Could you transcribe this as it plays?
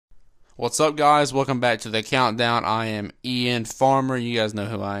What's up, guys? Welcome back to the Countdown. I am Ian Farmer. You guys know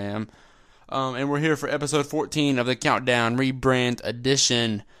who I am. And we're here for episode 14 of the Countdown Rebrand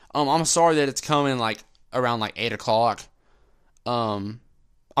Edition. I'm sorry that it's coming around 8 o'clock. I'm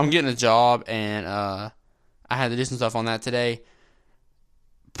getting a job, and I had to do some stuff on that today.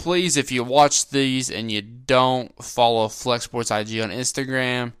 Please, if you watch these and you don't follow Flex Sports IG on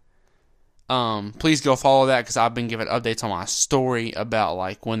Instagram, please go follow that because I've been giving updates on my story about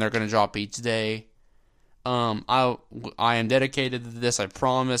when they're going to drop each day. I am dedicated to this. I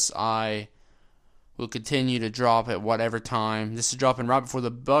promise I will continue to drop at whatever time. This is dropping right before the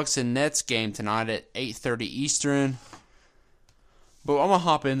Bucks and Nets game tonight at 8:30 Eastern. But I'm gonna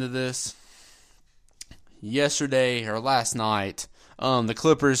hop into this. Yesterday or last night, the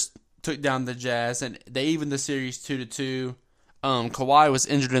Clippers took down the Jazz and they evened the series 2-2. Kawhi was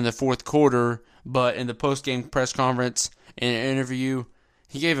injured in the fourth quarter, but in the post-game press conference and interview,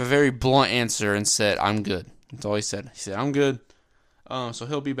 he gave a very blunt answer and said, "I'm good." That's all he said. He said, "I'm good." So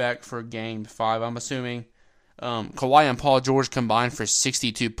he'll be back for Game 5, I'm assuming. Kawhi and Paul George combined for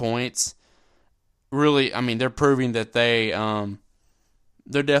 62 points. Really, I mean, they're proving that they're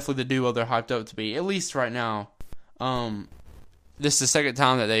definitely the duo they're hyped up to be, at least right now. This is the second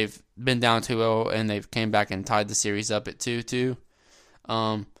time that they've been down 2-0 and they've came back and tied the series up at 2-2.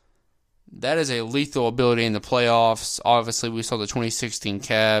 That is a lethal ability in the playoffs. Obviously, we saw the 2016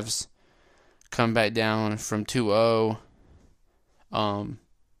 Cavs come back down from 2-0.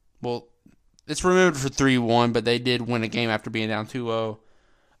 Well, it's removed for 3-1, but they did win a game after being down 2-0.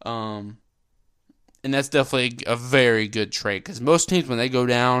 And that's definitely a very good trait because most teams, when they go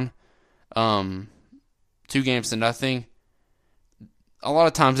down 2-0, a lot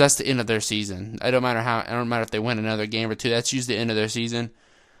of times that's the end of their season. It don't matter if they win another game or two. That's usually the end of their season.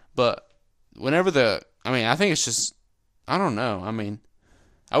 But whenever I think it's just, I don't know. I mean,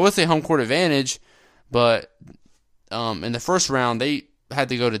 I would say home court advantage, but in the first round they had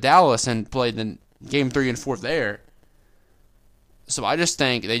to go to Dallas and play the game 3 and 4 there. So I just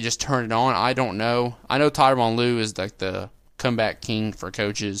think they just turned it on. I don't know. I know Tyronn Lue is the comeback king for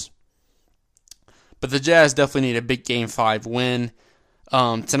coaches. But the Jazz definitely need a big Game 5 win.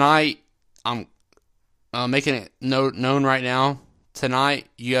 Tonight, I'm making it known right now. Tonight,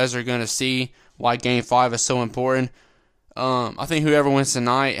 you guys are going to see why Game 5 is so important. I think whoever wins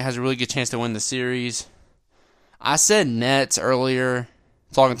tonight has a really good chance to win the series. I said Nets earlier.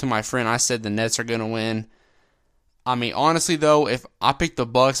 Talking to my friend, I said the Nets are going to win. I mean, honestly, though, if I pick the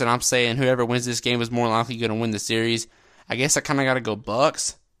Bucks and I'm saying whoever wins this game is more likely going to win the series, I guess I kind of got to go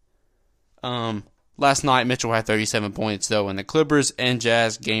Bucks. Last night, Mitchell had 37 points, though, in the Clippers and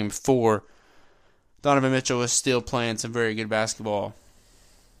Jazz Game 4. Donovan Mitchell was still playing some very good basketball.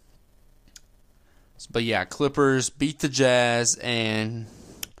 But yeah, Clippers beat the Jazz, and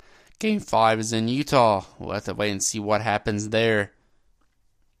Game 5 is in Utah. We'll have to wait and see what happens there.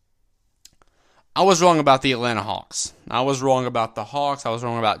 I was wrong about the Atlanta Hawks. I was wrong about the Hawks. I was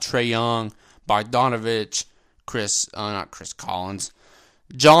wrong about Trae Young, Bogdanovich,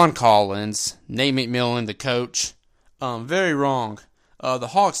 John Collins, Nate McMillan, the coach. Very wrong. The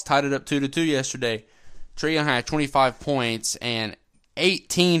Hawks tied it up 2-2 yesterday. Trae Young had 25 points and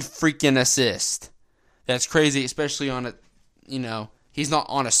 18 freaking assists. That's crazy, especially on he's not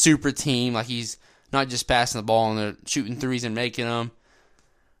on a super team. He's not just passing the ball and they're shooting threes and making them.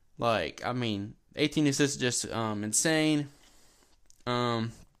 18 assists is just insane.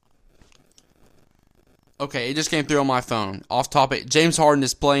 Okay, it just came through on my phone. Off topic, James Harden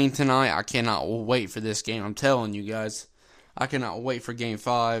is playing tonight. I cannot wait for this game. I'm telling you guys. I cannot wait for Game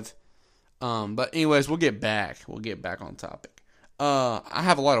 5. But anyways, we'll get back. We'll get back on topic. I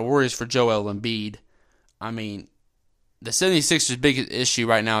have a lot of worries for Joel Embiid. I mean, the 76ers' biggest issue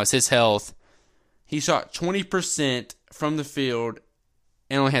right now is his health. He shot 20% from the field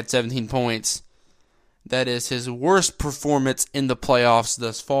and only had 17 points. That is his worst performance in the playoffs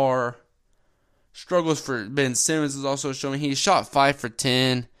thus far. Struggles for Ben Simmons is also showing. He shot 5 for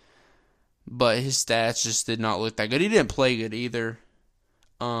 10, but his stats just did not look that good. He didn't play good either.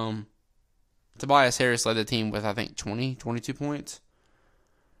 Tobias Harris led the team with, I think, 22 points.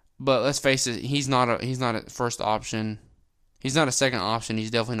 But let's face it, he's not a first option. He's not a second option.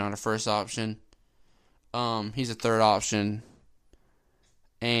 He's definitely not a first option. He's a third option.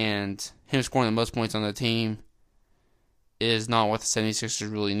 And him scoring the most points on the team is not what the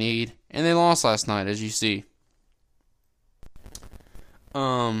 76ers really need. And they lost last night, as you see.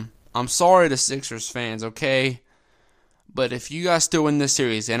 I'm sorry to Sixers fans, okay? But if you guys still win this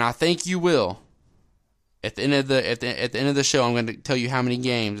series, and I think you will, at the end of the show, I'm going to tell you how many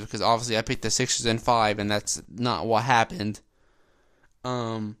games, because obviously I picked the Sixers in 5, and that's not what happened.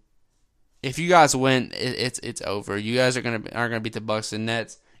 if you guys win, it's over. You guys aren't gonna beat the Bucks and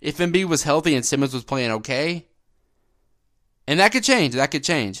Nets. If Embiid was healthy and Simmons was playing okay, and that could change. That could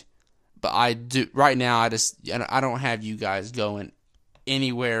change. But right now. I don't have you guys going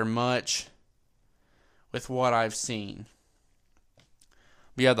anywhere much with what I've seen.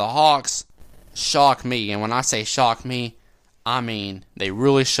 But yeah, the Hawks shock me, and when I say shock me, I mean they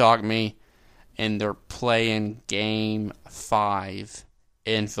really shock me. And they're playing Game 5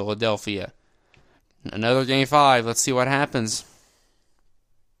 in Philadelphia. Another Game 5. Let's see what happens.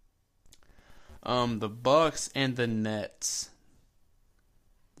 The Bucks and the Nets.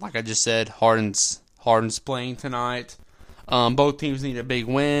 Like I just said, Harden's playing tonight. Both teams need a big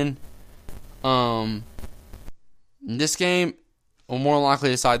win. This game will more likely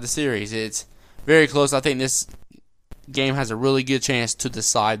decide the series. It's very close. I think this game has a really good chance to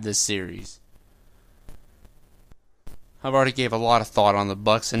decide this series. I've already gave a lot of thought on the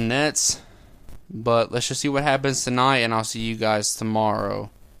Bucks and Nets, but let's just see what happens tonight, and I'll see you guys tomorrow.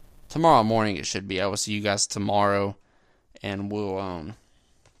 Tomorrow morning it should be. I will see you guys tomorrow, and we'll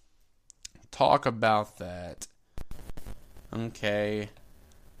talk about that. Okay.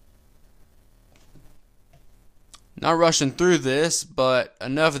 Not rushing through this, but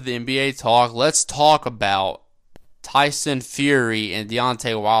enough of the NBA talk. Let's talk about Tyson Fury and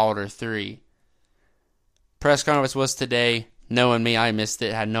Deontay Wilder 3. Press conference was today. Knowing me, I missed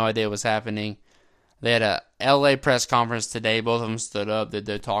it. Had no idea what was happening. They had a LA press conference today. Both of them stood up.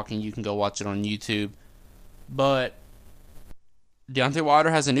 They're talking. You can go watch it on YouTube. But Deontay Wilder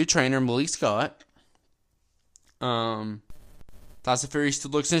has a new trainer, Malik Scott. Tyson Fury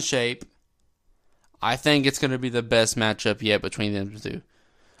still looks in shape. I think it's going to be the best matchup yet between them two.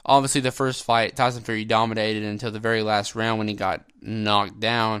 Obviously, the first fight, Tyson Fury dominated until the very last round when he got knocked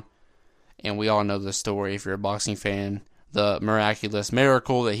down. And we all know the story if you're a boxing fan. The miraculous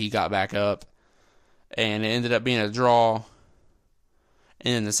miracle that he got back up. And it ended up being a draw.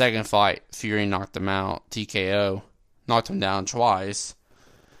 And in the second fight, Fury knocked him out. TKO. Knocked him down twice.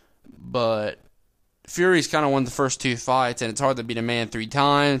 But Fury's kind of won the first two fights. And it's hard to beat a man 3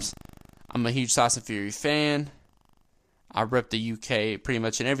 times. I'm a huge Tyson Fury fan. I rep the UK pretty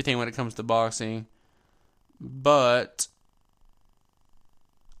much in everything when it comes to boxing. But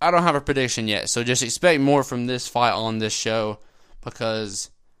I don't have a prediction yet, so just expect more from this fight on this show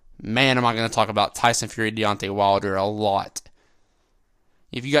because, man, am I going to talk about Tyson Fury, Deontay Wilder a lot.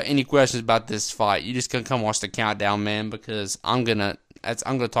 If you got any questions about this fight, you just can come watch the countdown, man, because I'm gonna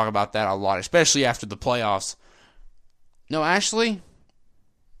talk about that a lot, especially after the playoffs. No, actually,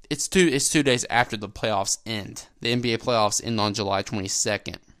 it's 2 days after the playoffs end. The NBA playoffs end on July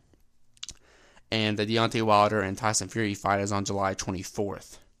 22nd, and the Deontay Wilder and Tyson Fury fight is on July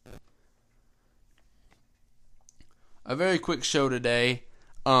 24th. A very quick show today.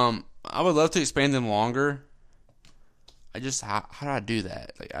 I would love to expand them longer. How do I do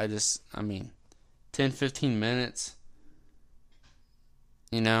that? 10, 15 minutes.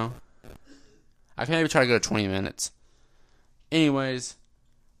 You know? I can maybe try to go to 20 minutes. Anyways,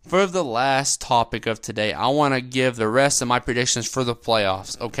 for the last topic of today, I want to give the rest of my predictions for the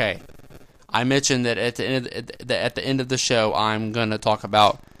playoffs. Okay. I mentioned that at the end of the show, I'm going to talk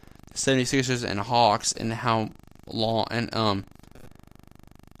about 76ers and Hawks and how long and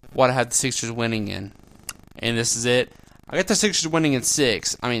what I had the Sixers winning in. And this is it. I got the Sixers winning in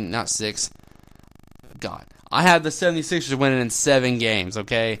 6. I mean, not 6. God. I had the 76ers winning in 7 games,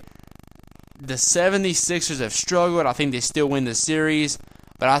 okay? The 76ers have struggled. I think they still win the series.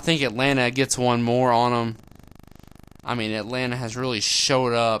 But I think Atlanta gets one more on them. I mean, Atlanta has really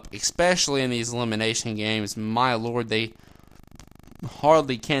showed up, especially in these elimination games. My Lord, they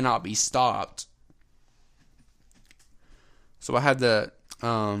hardly cannot be stopped. So I had the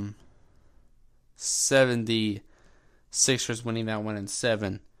 76ers winning that one in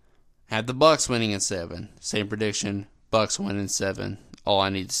 7. I had the Bucks winning in 7. Same prediction. Bucks win in 7. All I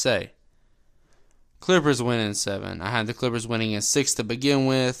need to say. Clippers win in 7. I had the Clippers winning in 6 to begin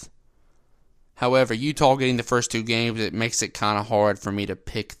with. However, Utah getting the first 2 games, it makes it kind of hard for me to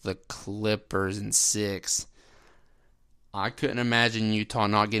pick the Clippers in 6. I couldn't imagine Utah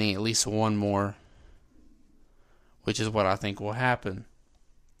not getting at least one more, which is what I think will happen.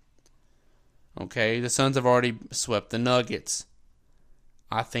 Okay, the Suns have already swept the Nuggets.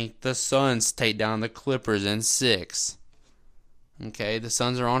 I think the Suns take down the Clippers in 6. Okay, the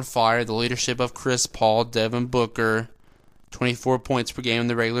Suns are on fire. The leadership of Chris Paul, Devin Booker, 24 points per game in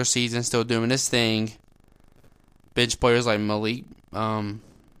the regular season, still doing his thing. Bench players like Mikal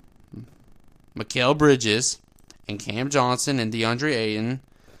Bridges and Cam Johnson and DeAndre Ayton.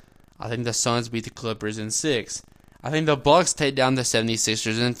 I think the Suns beat the Clippers in 6. I think the Bucks take down the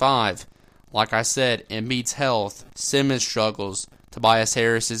 76ers in 5. Like I said, Embiid's health, Simmons struggles, Tobias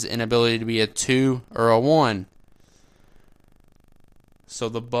Harris's inability to be a 2 or a 1. So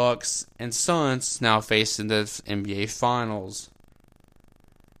the Bucks and Suns now facing the NBA Finals.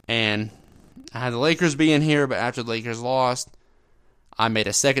 And I had the Lakers being here, but after the Lakers lost, I made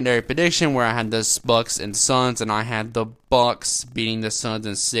a secondary prediction where I had the Bucks and Suns, and I had the Bucks beating the Suns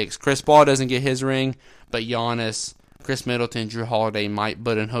in 6. Chris Paul doesn't get his ring, but Giannis, Chris Middleton, Drew Holiday, Mike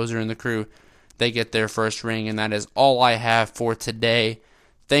Budenholzer, and the crew, they get their first ring, and that is all I have for today.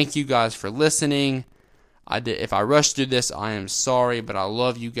 Thank you guys for listening. If I rushed through this, I am sorry, but I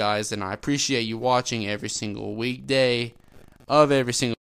love you guys, and I appreciate you watching every single weekday of every single